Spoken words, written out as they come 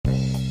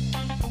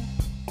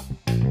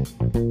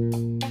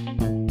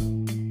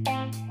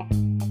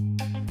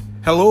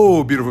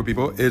Hello, beautiful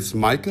people. It's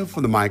Micah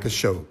from The Micah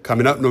Show.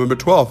 Coming up November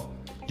 12th,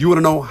 you want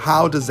to know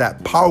how does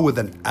that power with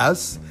an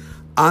S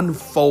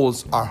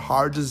unfolds our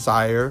heart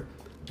desire,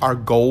 our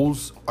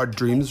goals, our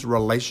dreams,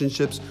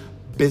 relationships,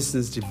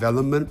 business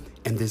development,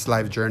 and this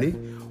life journey?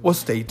 Well,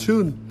 stay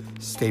tuned.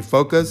 Stay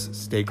focused.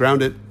 Stay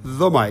grounded.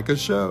 The Micah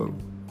Show.